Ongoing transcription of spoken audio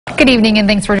Good evening and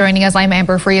thanks for joining us. I'm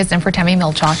Amber Frias and for Tammy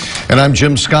Milchok. And I'm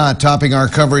Jim Scott. Topping our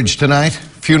coverage tonight,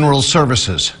 funeral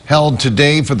services held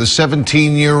today for the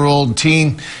 17-year-old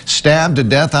teen stabbed to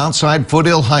death outside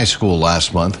Foothill High School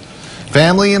last month.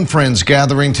 Family and friends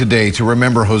gathering today to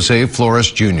remember Jose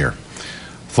Flores Jr.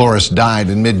 Flores died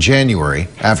in mid-January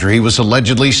after he was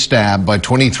allegedly stabbed by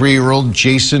 23-year-old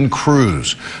Jason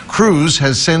Cruz. Cruz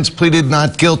has since pleaded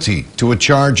not guilty to a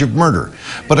charge of murder.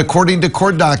 But according to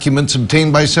court documents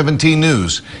obtained by 17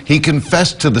 News, he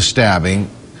confessed to the stabbing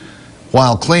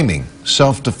while claiming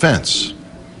self-defense.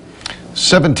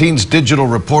 17's digital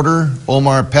reporter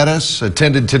Omar Perez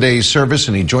attended today's service,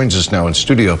 and he joins us now in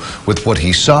studio with what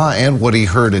he saw and what he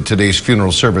heard at today's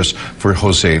funeral service for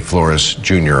Jose Flores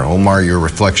Jr. Omar, your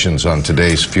reflections on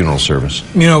today's funeral service.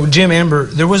 You know, Jim, Amber,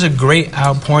 there was a great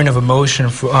outpouring of emotion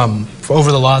for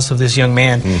over the loss of this young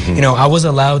man. You know, I was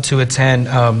allowed to attend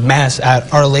Mass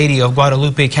at Our Lady of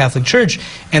Guadalupe Catholic Church,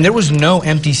 and there was no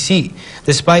empty seat.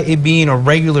 Despite it being a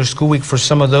regular school week for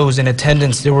some of those in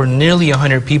attendance, there were nearly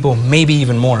 100 people, maybe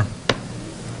even more.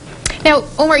 Now,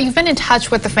 Omar, you've been in touch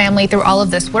with the family through all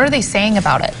of this. What are they saying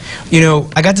about it? You know,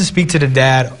 I got to speak to the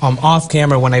dad off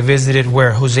camera when I visited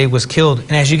where Jose was killed.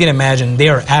 And as you can imagine, they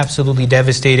are absolutely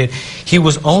devastated. He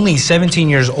was only 17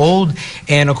 years old,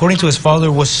 and according to his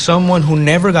father, was someone who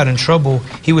never got in trouble.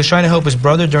 He was trying to help his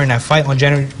brother during that fight on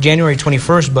January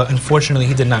 21st, but unfortunately,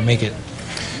 he did not make it.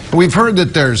 We've heard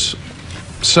that there's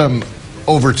some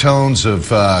overtones of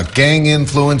gang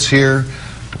influence here.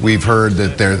 We've heard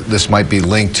that this might be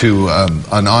linked to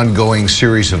an ongoing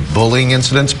series of bullying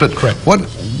incidents. But correct.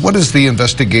 What is the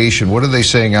investigation? What are they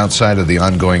saying outside of the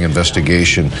ongoing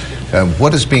investigation?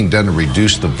 What is being done to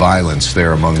reduce the violence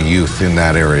there among youth in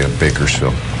that area of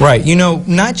Bakersfield? Right. You know,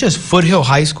 not just Foothill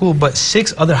High School, but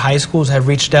 6 other high schools have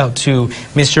reached out to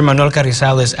Mr. Manuel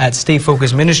Carrizales at Stay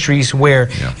Focused Ministries, where,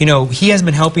 you know, he has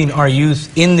been helping our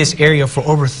youth in this area for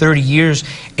over 30 years.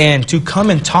 And to come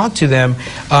and talk to them,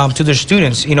 to their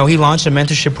students, you know, he launched a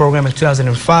mentorship program in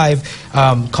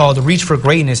 2005 called Reach for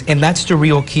Greatness. And that's the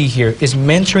real key here, is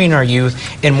mentoring our youth.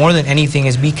 And more than anything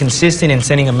is be consistent in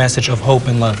sending a message of hope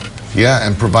and love. Yeah,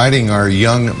 and providing our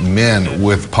young men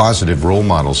with positive role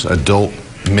models, adult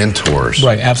mentors.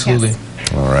 Right, absolutely.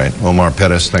 Yes. All right. Omar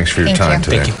Perez, thanks for your time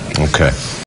today. Thank you. Okay.